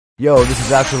Yo, this is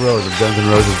Axl Rose of Guns N'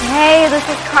 Roses. Hey, this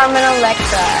is Carmen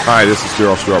Electra. Hi, this is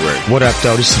Daryl Strawberry. What up,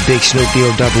 though? This is Big Snoop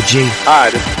Double G.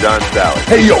 Hi, this is John Sally.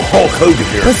 Hey, yo, Hulk Hogan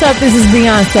here. What's up? This is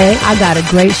Beyonce. I got a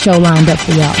great show lined up for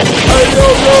y'all. Hey,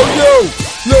 yo.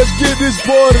 Let's get this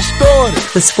party started.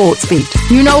 The Sports Beat.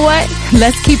 You know what?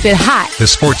 Let's keep it hot. The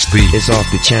Sports Beat. It's off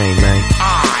the chain, man.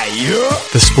 Yeah.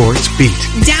 The Sports Beat.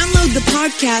 Download the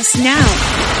podcast now.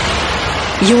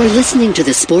 You're listening to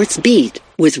The Sports Beat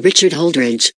with Richard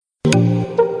Holdridge.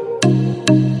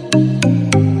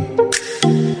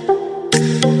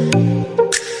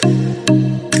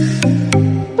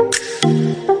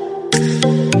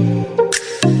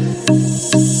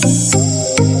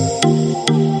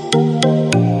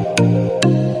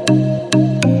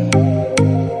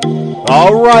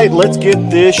 All right, let's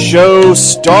get this show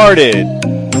started.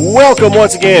 Welcome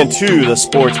once again to the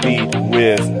Sports Beat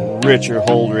with Richard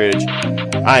Holdridge.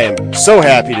 I am so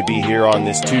happy to be here on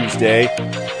this Tuesday.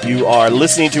 You are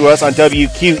listening to us on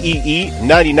WQEE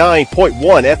 99.1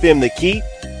 FM The Key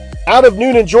out of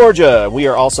Noonan, Georgia. We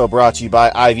are also brought to you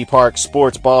by Ivy Park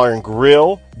Sports Bar and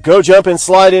Grill, Go Jump and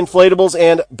Slide Inflatables,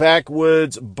 and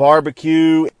Backwoods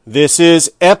Barbecue. This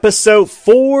is episode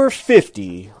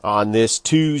 450 on this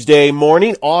Tuesday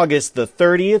morning, August the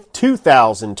 30th,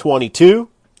 2022.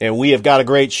 And we have got a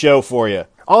great show for you.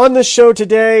 On the show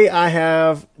today, I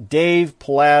have Dave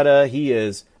Plata. He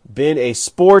has been a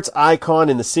sports icon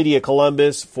in the city of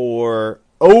Columbus for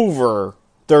over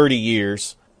 30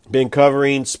 years. Been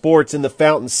covering sports in the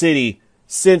Fountain City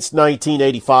since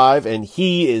 1985, and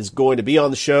he is going to be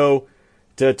on the show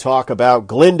to talk about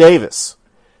Glenn Davis,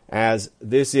 as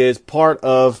this is part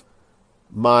of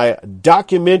my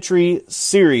documentary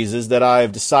series that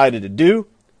I've decided to do,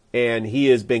 and he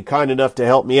has been kind enough to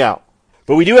help me out.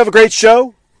 But we do have a great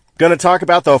show. Going to talk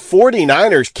about the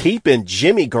 49ers keeping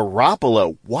Jimmy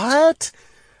Garoppolo. What?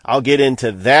 I'll get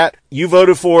into that. You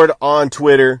voted for it on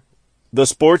Twitter. The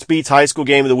Sports Beats High School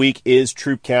Game of the Week is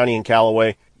Troup County and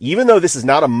Callaway. Even though this is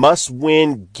not a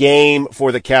must-win game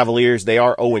for the Cavaliers, they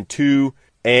are 0-2.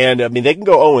 And, they can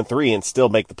go 0-3 and still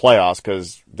make the playoffs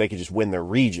because they could just win their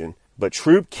region. But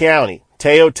Troup County,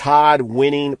 Teo Todd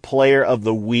winning Player of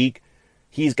the Week.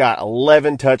 He's got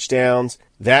 11 touchdowns.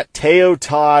 That Teo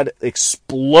Todd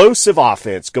explosive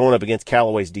offense going up against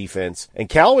Callaway's defense. And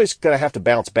Callaway's going to have to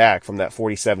bounce back from that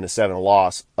 47-7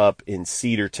 loss up in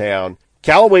Cedartown.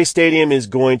 Callaway Stadium is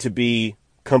going to be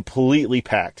completely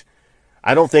packed.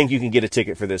 I don't think you can get a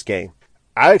ticket for this game.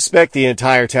 I expect the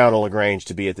entire town of LaGrange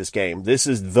to be at this game. This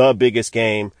is the biggest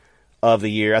game of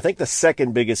the year. I think the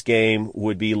second biggest game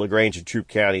would be LaGrange and Troup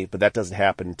County, but that doesn't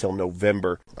happen until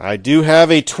November. I do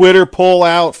have a Twitter poll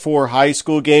out for High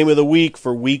School Game of the Week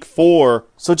for Week 4,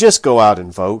 so just go out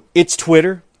and vote. It's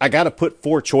Twitter. I got to put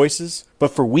 4 choices,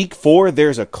 but for Week 4,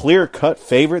 there's a clear-cut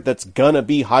favorite that's going to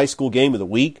be High School Game of the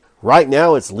Week. Right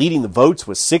now, it's leading the votes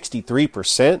with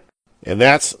 63%, and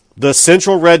that's the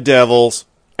Central Red Devils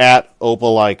at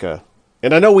Opelika.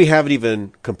 And I know we haven't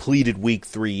even completed Week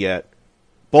 3 yet.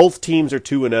 Both teams are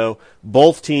 2-0.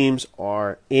 Both teams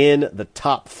are in the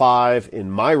top 5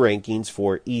 in my rankings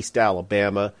for East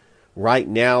Alabama. Right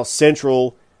now,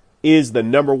 Central is the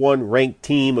number 1 ranked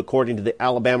team according to the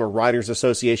Alabama Writers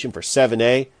Association for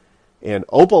 7A. And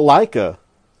Opelika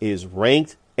is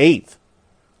ranked 8th.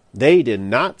 They did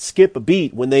not skip a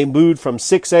beat when they moved from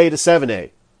 6A to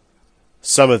 7A.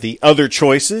 Some of the other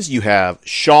choices, you have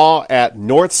Shaw at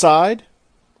Northside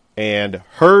and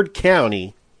Heard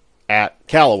County at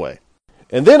Callaway.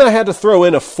 And then I had to throw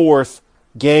in a 4th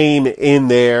game in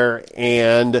there,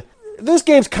 and this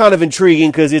game's kind of intriguing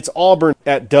because it's Auburn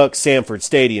at Duck Sanford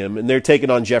Stadium, and they're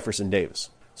taking on Jefferson Davis.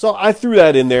 So I threw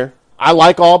that in there. I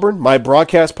like Auburn. My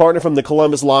broadcast partner from the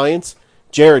Columbus Lions,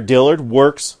 Jared Dillard,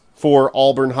 works for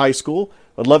Auburn High School.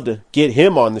 I'd love to get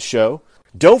him on the show.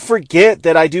 Don't forget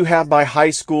that I do have my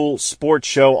high school sports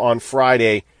show on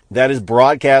Friday that is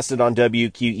broadcasted on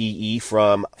WQEE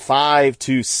from 5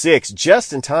 to 6,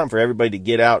 just in time for everybody to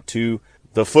get out to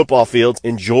the football fields,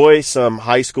 enjoy some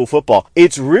high school football.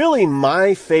 It's really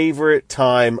my favorite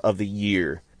time of the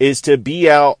year is to be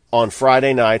out on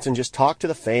Friday nights and just talk to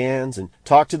the fans and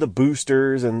talk to the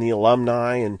boosters and the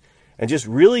alumni and just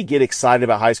really get excited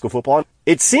about high school football.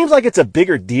 It seems like it's a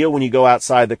bigger deal when you go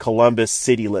outside the Columbus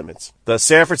city limits. The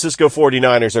San Francisco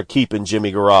 49ers are keeping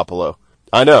Jimmy Garoppolo.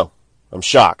 I know. I'm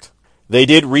shocked. They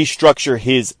did restructure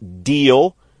his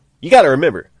deal. You got to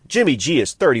remember, Jimmy G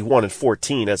is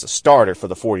 31-14 as a starter for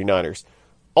the 49ers.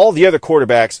 All the other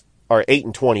quarterbacks are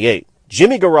 8-28.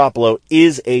 Jimmy Garoppolo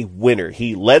is a winner.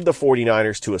 He led the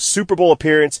 49ers to a Super Bowl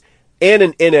appearance and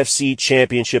an NFC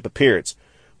championship appearance.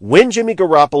 When Jimmy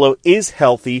Garoppolo is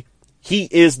healthy He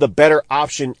is the better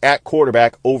option at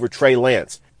quarterback over Trey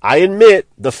Lance. I admit,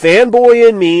 the fanboy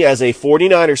in me as a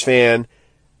 49ers fan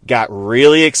got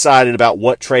really excited about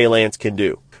what Trey Lance can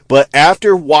do. But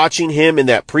after watching him in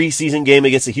that preseason game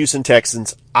against the Houston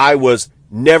Texans, I was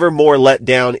never more let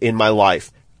down in my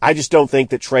life. I just don't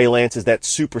think that Trey Lance is that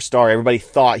superstar everybody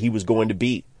thought he was going to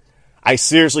be. I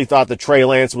seriously thought that Trey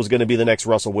Lance was going to be the next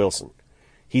Russell Wilson.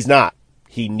 He's not.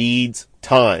 He needs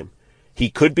time. He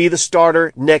could be the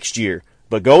starter next year.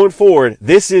 But going forward,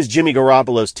 this is Jimmy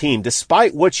Garoppolo's team.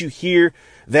 Despite what you hear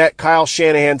that Kyle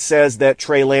Shanahan says that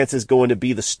Trey Lance is going to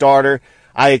be the starter,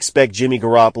 I expect Jimmy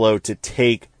Garoppolo to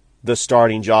take the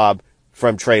starting job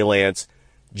from Trey Lance.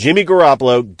 Jimmy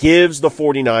Garoppolo gives the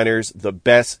 49ers the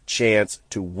best chance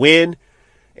to win.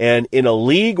 And in a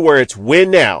league where it's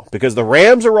win now, because the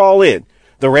Rams are all in.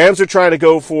 The Rams are trying to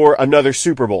go for another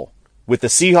Super Bowl. With the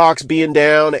Seahawks being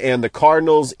down and the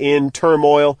Cardinals in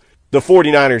turmoil, the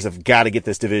 49ers have got to get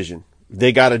this division.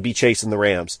 They got to be chasing the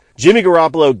Rams. Jimmy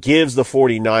Garoppolo gives the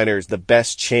 49ers the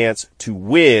best chance to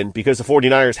win because the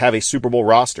 49ers have a Super Bowl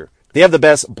roster. They have the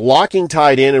best blocking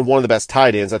tight end and one of the best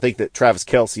tight ends. I think that Travis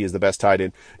Kelce is the best tight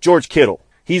end. George Kittle,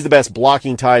 he's the best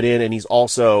blocking tight end, and he's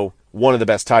also one of the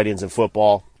best tight ends in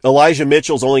football. Elijah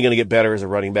Mitchell's only going to get better as a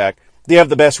running back. They have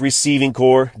the best receiving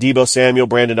core, Deebo Samuel,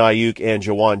 Brandon Ayuk, and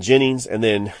Jawan Jennings. And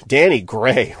then Danny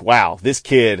Gray, wow, this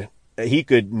kid, he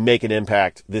could make an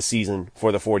impact this season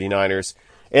for the 49ers.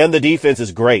 And the defense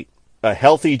is great. A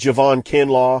healthy Javon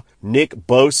Kinlaw, Nick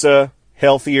Bosa,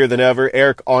 healthier than ever,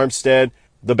 Eric Armstead,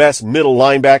 the best middle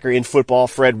linebacker in football,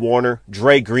 Fred Warner,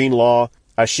 Dre Greenlaw,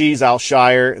 Ashiz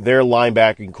Alshire. Their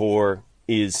linebacking core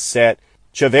is set.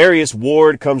 Charvarius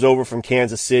Ward comes over from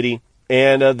Kansas City.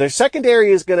 And their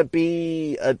secondary is going to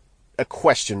be a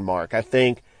question mark. I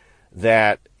think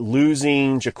that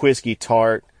losing Jaquiski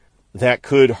Tart, that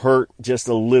could hurt just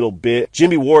a little bit.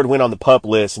 Jimmy Ward went on the PUP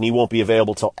list, and he won't be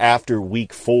available till after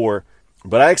week 4.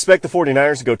 But I expect the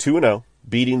 49ers to go 2-0,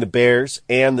 beating the Bears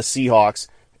and the Seahawks,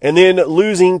 and then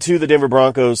losing to the Denver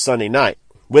Broncos Sunday night.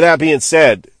 With that being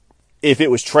said, if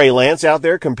it was Trey Lance out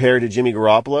there compared to Jimmy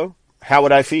Garoppolo, how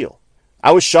would I feel?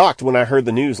 I was shocked when I heard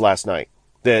the news last night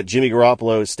that Jimmy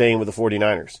Garoppolo is staying with the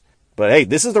 49ers. But hey,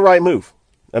 this is the right move.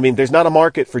 I mean, there's not a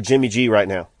market for Jimmy G right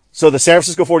now. So the San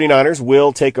Francisco 49ers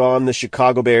will take on the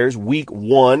Chicago Bears week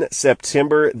 1,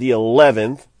 September the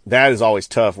 11th. That is always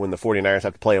tough when the 49ers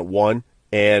have to play at 1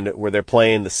 and where they're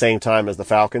playing the same time as the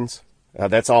Falcons.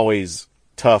 That's always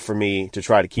tough for me to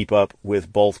try to keep up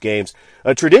with both games.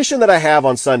 A tradition that I have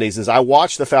on Sundays is I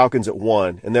watch the Falcons at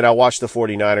 1 and then I watch the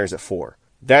 49ers at 4.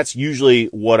 That's usually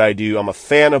what I do. I'm a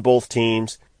fan of both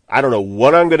teams. I don't know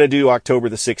what I'm going to do October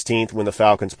the 16th when the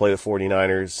Falcons play the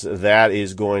 49ers. That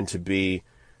is going to be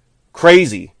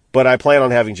crazy. But I plan on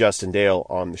having Justin Dale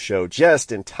on the show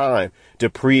just in time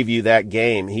to preview that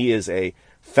game. He is a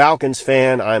Falcons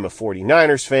fan. I'm a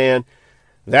 49ers fan.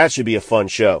 That should be a fun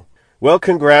show. Well,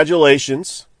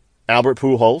 congratulations, Albert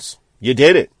Pujols. You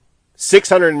did it.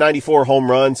 694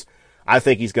 home runs. I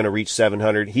think he's going to reach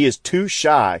 700. He is too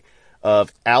shy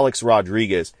of Alex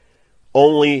Rodriguez.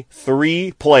 Only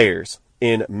 3 players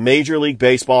in Major League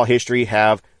Baseball history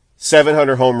have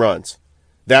 700 home runs.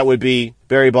 That would be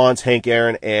Barry Bonds, Hank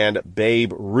Aaron, and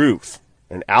Babe Ruth.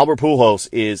 And Albert Pujols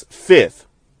is 5th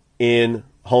in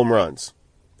home runs.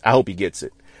 I hope he gets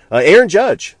it. Aaron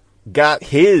Judge got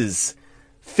his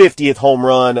 50th home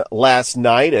run last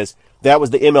night, as that was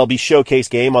the MLB Showcase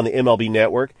game on the MLB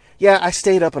Network. Yeah, I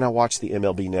stayed up and I watched the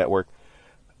MLB Network.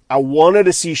 I wanted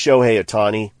to see Shohei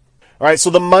Ohtani. All right, so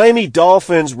the Miami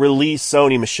Dolphins released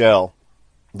Sony Michel,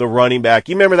 the running back.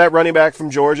 You remember that running back from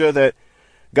Georgia that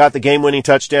got the game-winning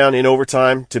touchdown in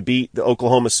overtime to beat the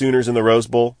Oklahoma Sooners in the Rose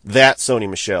Bowl? That's Sony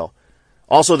Michel.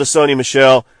 Also the Sony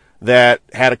Michel that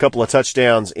had a couple of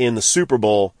touchdowns in the Super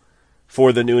Bowl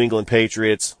for the New England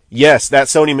Patriots. Yes, that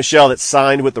Sony Michel that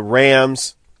signed with the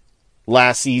Rams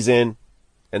last season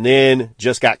and then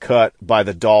just got cut by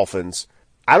the Dolphins.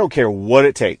 I don't care what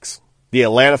it takes. The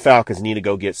Atlanta Falcons need to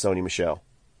go get Sony Michel.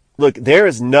 Look, there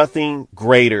is nothing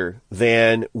greater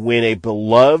than when a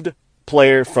beloved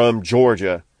player from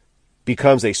Georgia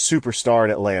becomes a superstar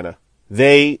in Atlanta.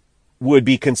 They would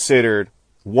be considered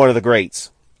one of the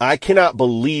greats. I cannot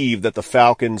believe that the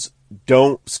Falcons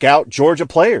don't scout Georgia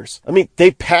players. I mean,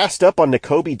 they passed up on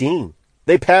Nakobe Dean.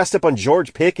 They passed up on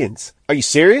George Pickens. Are you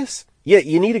serious? Yeah,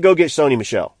 you need to go get Sony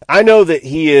Michel. I know that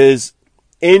he is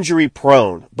injury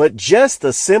prone, but just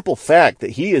the simple fact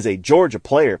that he is a Georgia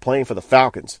player playing for the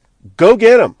Falcons, go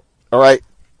get him. All right,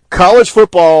 college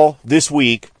football this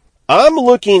week. I'm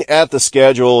looking at the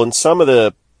schedule and some of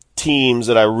the teams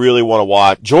that I really want to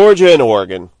watch. Georgia and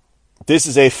Oregon. This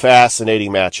is a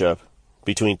fascinating matchup.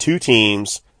 between two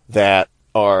teams that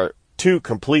are two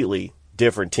completely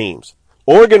different teams.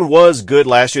 Oregon was good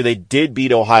last year. They did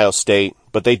beat Ohio State,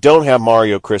 but they don't have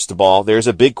Mario Cristobal. There's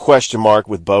a big question mark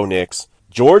with Bo Nix.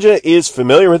 Georgia is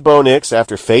familiar with Bo Nix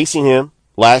after facing him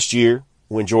last year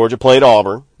when Georgia played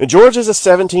Auburn. And Georgia's a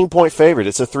 17-point favorite.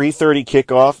 It's a 3:30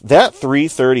 kickoff. That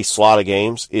 3:30 slot of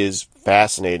games is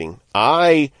fascinating.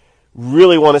 I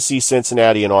really want to see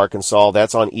Cincinnati and Arkansas.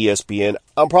 That's on ESPN.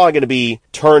 I'm probably going to be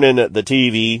turning the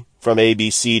TV from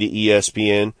ABC to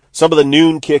ESPN. Some of the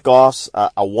noon kickoffs,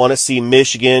 I want to see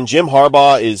Michigan. Jim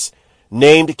Harbaugh is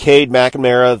named Cade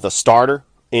McNamara the starter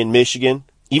in Michigan,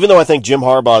 even though I think Jim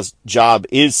Harbaugh's job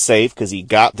is safe because he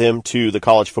got them to the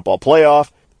college football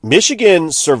playoff.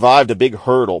 Michigan survived a big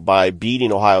hurdle by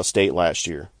beating Ohio State last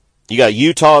year. You got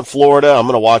Utah and Florida. I'm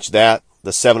going to watch that,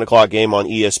 the 7 o'clock game on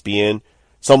ESPN.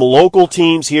 Some local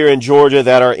teams here in Georgia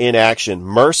that are in action.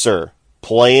 Mercer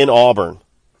playing Auburn.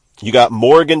 You got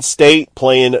Morgan State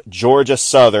playing Georgia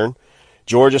Southern.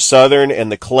 Georgia Southern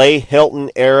and the Clay Helton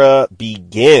era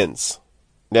begins.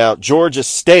 Now, Georgia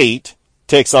State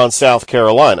takes on South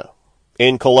Carolina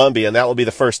in Columbia, and that will be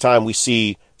the first time we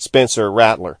see Spencer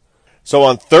Rattler. So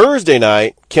on Thursday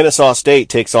night, Kennesaw State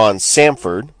takes on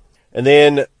Samford. And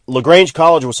then LaGrange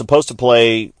College was supposed to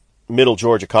play Middle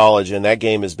Georgia College, and that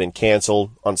game has been canceled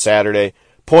on Saturday.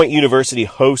 Point University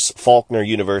hosts Faulkner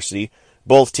University.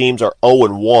 Both teams are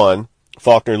 0-1.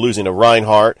 Faulkner losing to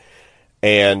Reinhardt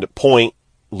and Point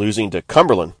losing to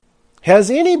Cumberland.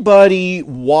 Has anybody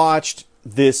watched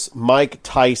this Mike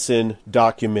Tyson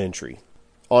documentary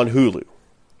on Hulu?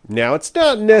 Now, it's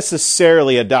not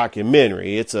necessarily a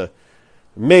documentary. It's a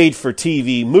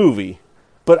made-for-TV movie.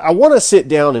 But I want to sit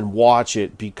down and watch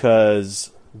it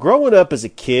because growing up as a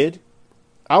kid,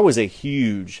 I was a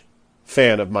huge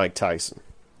fan of Mike Tyson.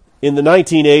 In the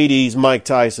 1980s, Mike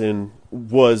Tyson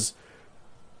was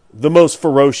the most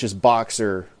ferocious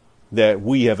boxer that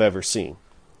we have ever seen.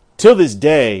 Till this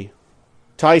day,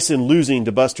 Tyson losing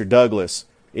to Buster Douglas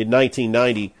in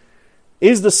 1990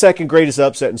 is the second greatest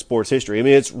upset in sports history. I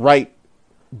mean, it's right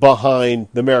behind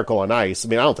the Miracle on Ice. I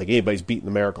mean, I don't think anybody's beaten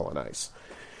the Miracle on Ice.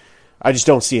 I just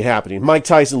don't see it happening. Mike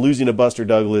Tyson losing to Buster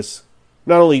Douglas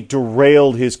not only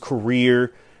derailed his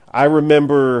career. I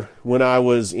remember when I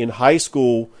was in high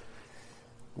school,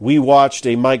 we watched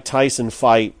a Mike Tyson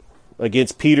fight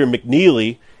against Peter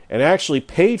McNeely and actually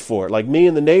paid for it. Like me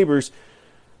and the neighbors,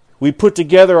 we put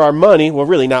together our money. Well,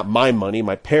 really not my money,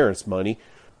 my parents' money.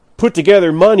 Put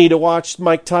together money to watch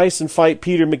Mike Tyson fight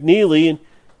Peter McNeely,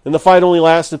 and the fight only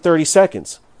lasted 30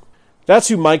 seconds. That's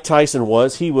who Mike Tyson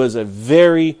was. He was a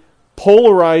very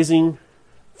polarizing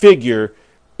figure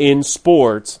in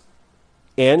sports,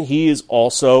 and he is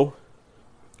also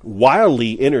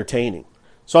wildly entertaining.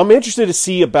 So I'm interested to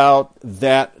see about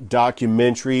that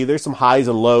documentary. There's some highs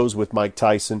and lows with Mike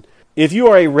Tyson. If you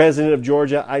are a resident of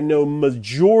Georgia, I know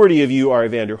majority of you are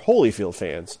Evander Holyfield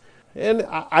fans. And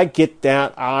I get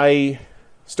that. I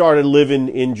started living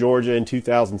in Georgia in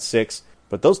 2006.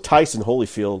 But those Tyson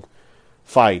Holyfield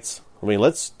fights, I mean,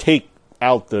 let's take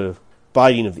out the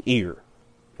biting of the ear.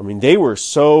 I mean, they were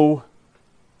so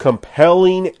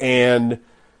compelling, and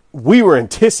we were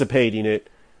anticipating it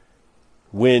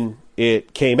when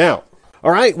it came out.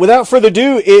 All right, without further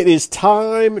ado, it is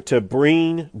time to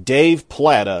bring Dave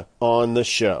Plata on the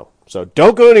show. So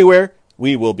don't go anywhere.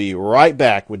 We will be right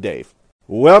back with Dave.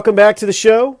 Welcome back to the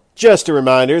show. Just a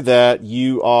reminder that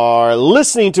you are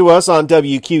listening to us on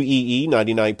WQEE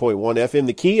 99.1 FM,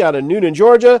 The Key out of Noonan,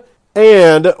 Georgia,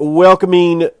 and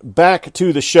welcoming back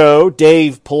to the show,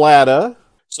 Dave Plata.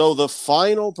 So the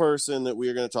final person that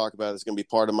we're going to talk about is going to be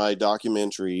part of my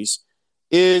documentaries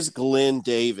is Glenn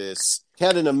Davis.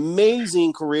 Had an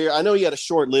amazing career. I know he had a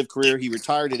short-lived career. He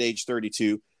retired at age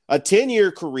 32. A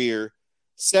 10-year career,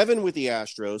 7 with the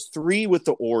Astros, 3 with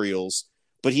the Orioles.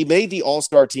 But he made the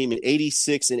All-Star team in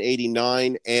 86 and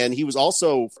 89, and he was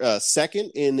also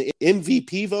second in the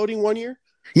MVP voting one year.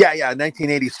 Yeah,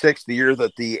 1986, the year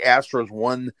that the Astros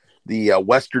won the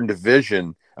Western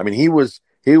Division. I mean, he was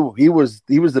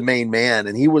the main man,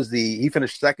 and he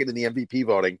finished second in the MVP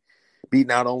voting,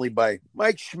 beaten out only by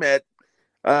Mike Schmidt,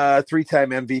 3-time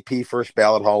MVP, first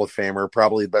ballot Hall of Famer,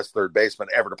 probably the best third baseman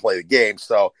ever to play the game.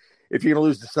 So if you're going to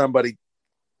lose to somebody,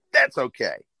 that's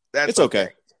okay. It's okay.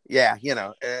 Yeah,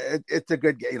 it's a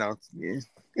good,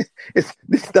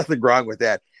 there's nothing wrong with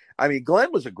that. I mean,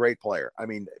 Glenn was a great player. I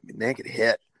mean, man could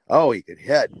hit. Oh, he could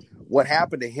hit. What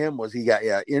happened to him was he got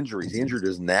injuries. He injured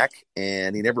his neck,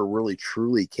 and he never really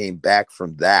truly came back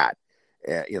from that.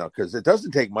 Because it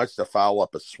doesn't take much to foul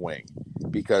up a swing,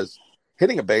 because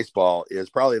hitting a baseball is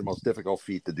probably the most difficult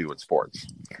feat to do in sports.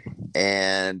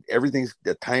 and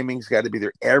the timing's got to be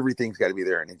there. Everything's got to be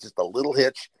there. And it's just a little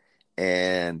hitch.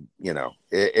 And,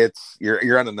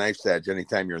 you're on a knife's edge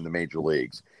anytime you're in the major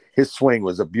leagues. His swing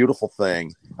was a beautiful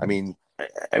thing. I mean,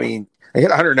 he hit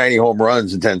 190 home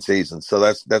runs in 10 seasons. So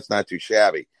that's not too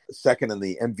shabby. Second in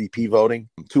the MVP voting,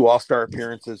 2 All-Star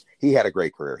appearances. He had a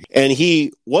great career. And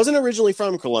he wasn't originally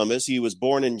from Columbus. He was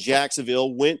born in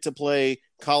Jacksonville, went to play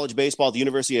college baseball at the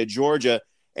University of Georgia,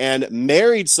 and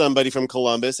married somebody from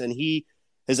Columbus. And he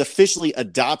has officially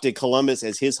adopted Columbus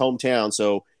as his hometown.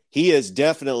 So he is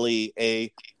definitely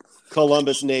a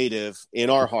Columbus native in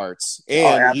our hearts.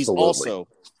 And he's also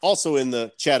in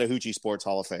the Chattahoochee Sports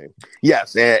Hall of Fame.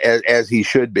 Yes, as he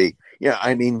should be. Yeah,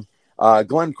 I mean,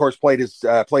 Glenn, of course, played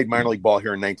minor league ball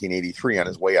here in 1983 on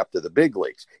his way up to the big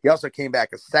leagues. He also came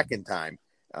back a second time.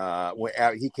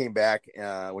 He came back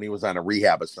when he was on a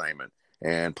rehab assignment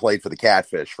and played for the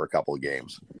Catfish for a couple of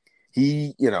games.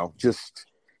 He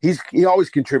always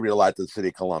contributed a lot to the city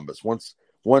of Columbus. Once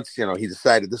he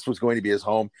decided this was going to be his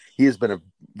home, he's been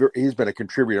a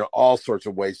contributor in all sorts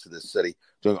of ways to this city,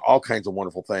 doing all kinds of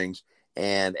wonderful things.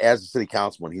 And as a city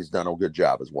councilman, he's done a good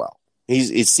job as well.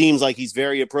 It seems like he's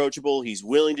very approachable. He's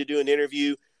willing to do an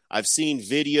interview. I've seen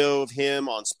video of him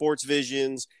on Sports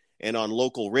Visions and on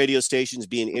local radio stations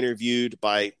being interviewed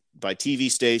by TV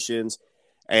stations.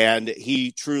 And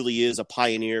he truly is a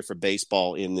pioneer for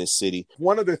baseball in this city.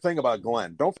 One other thing about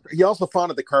Glenn, he also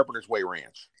founded the Carpenter's Way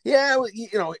Ranch. Yeah, he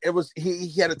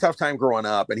had a tough time growing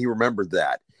up, and he remembered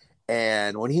that.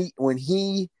 And when he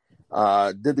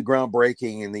did the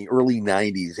groundbreaking in the early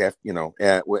 90s,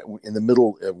 in the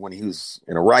middle of when he was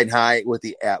riding high with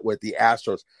the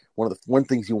Astros, one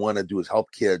things he wanted to do is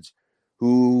help kids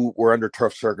who were under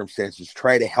tough circumstances,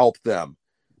 try to help them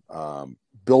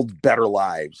build better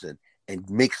lives and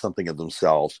make something of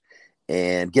themselves.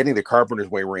 And getting the Carpenter's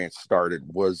Way Ranch started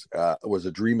was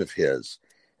a dream of his,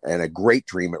 and a great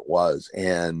dream it was.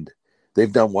 And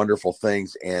they've done wonderful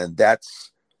things, and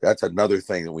that's another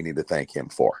thing that we need to thank him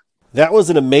for. That was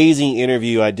an amazing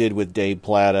interview I did with Dave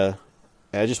Plata.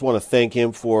 I just want to thank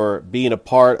him for being a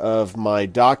part of my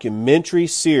documentary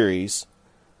series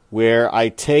where I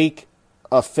take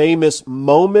a famous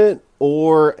moment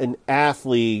or an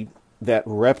athlete that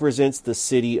represents the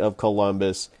city of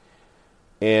Columbus,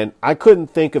 and I couldn't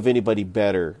think of anybody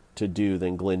better to do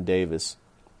than Glenn Davis.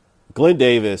 Glenn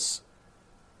Davis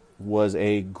was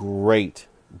a great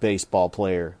baseball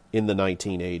player in the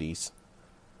 1980s.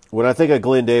 When I think of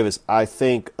Glenn Davis, I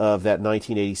think of that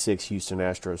 1986 Houston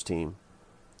Astros team.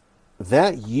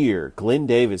 That year, Glenn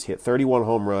Davis hit 31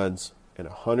 home runs and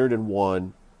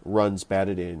 101 runs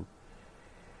batted in.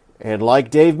 And like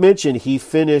Dave mentioned, he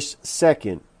finished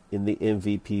second in the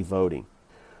MVP voting.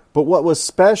 But what was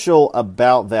special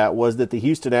about that was that the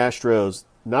Houston Astros,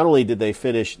 not only did they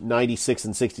finish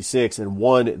 96-66 and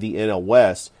won the NL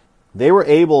West, they were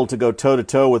able to go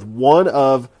toe-to-toe with one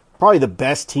of probably the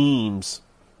best teams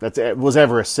that was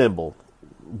ever assembled,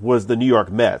 was the New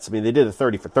York Mets. I mean, they did a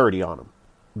 30-for-30 on them.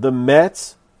 The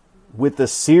Mets, with the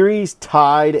series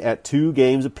tied at 2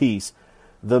 games apiece,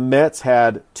 the Mets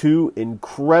had 2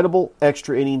 incredible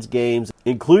extra innings games,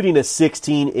 including a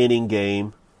 16-inning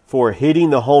game for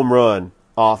hitting the home run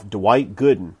off Dwight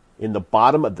Gooden in the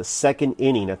bottom of the 2nd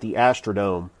inning at the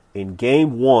Astrodome. In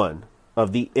Game 1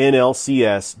 of the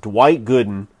NLCS, Dwight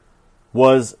Gooden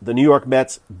was the New York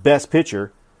Mets' best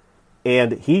pitcher,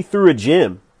 and he threw a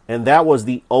gem, and that was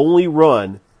the only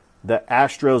run the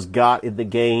Astros got in the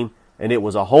game, and it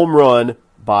was a home run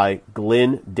by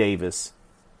Glenn Davis.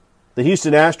 The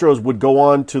Houston Astros would go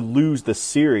on to lose the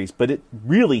series, but it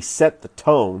really set the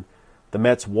tone. The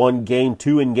Mets won Game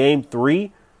 2 and Game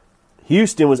 3.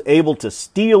 Houston was able to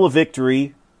steal a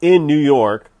victory in New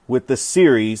York with the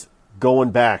series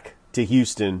going back to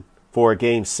Houston for a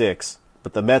Game 6.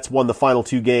 But the Mets won the final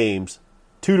 2 games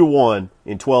 2-1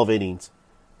 in 12 innings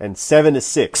and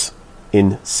 7-6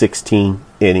 in 16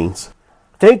 innings.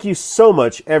 Thank you so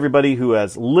much, everybody who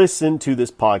has listened to this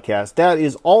podcast. That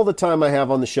is all the time I have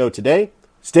on the show today.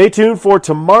 Stay tuned for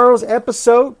tomorrow's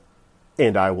episode,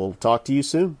 and I will talk to you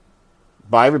soon.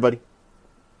 Bye, everybody.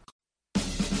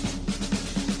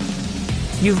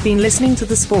 You've been listening to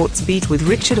The Sports Beat with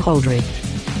Richard Holdridge.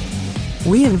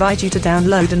 We invite you to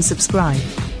download and subscribe.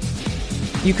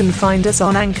 You can find us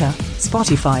on Anchor,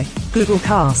 Spotify, Google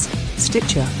Cast,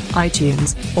 Stitcher,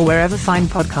 iTunes, or wherever fine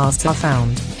podcasts are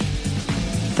found.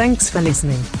 Thanks for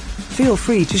listening. Feel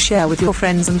free to share with your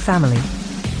friends and family.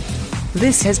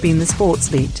 This has been The Sports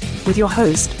Beat, with your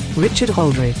host, Richard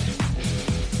Holdridge.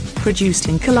 Produced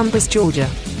in Columbus, Georgia.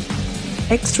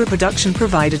 Extra production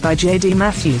provided by J.D.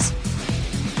 Matthews.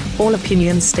 All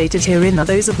opinions stated herein are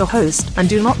those of the host and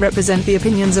do not represent the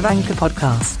opinions of Anchor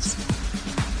Podcasts.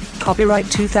 Copyright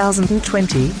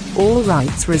 2020, all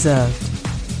rights reserved.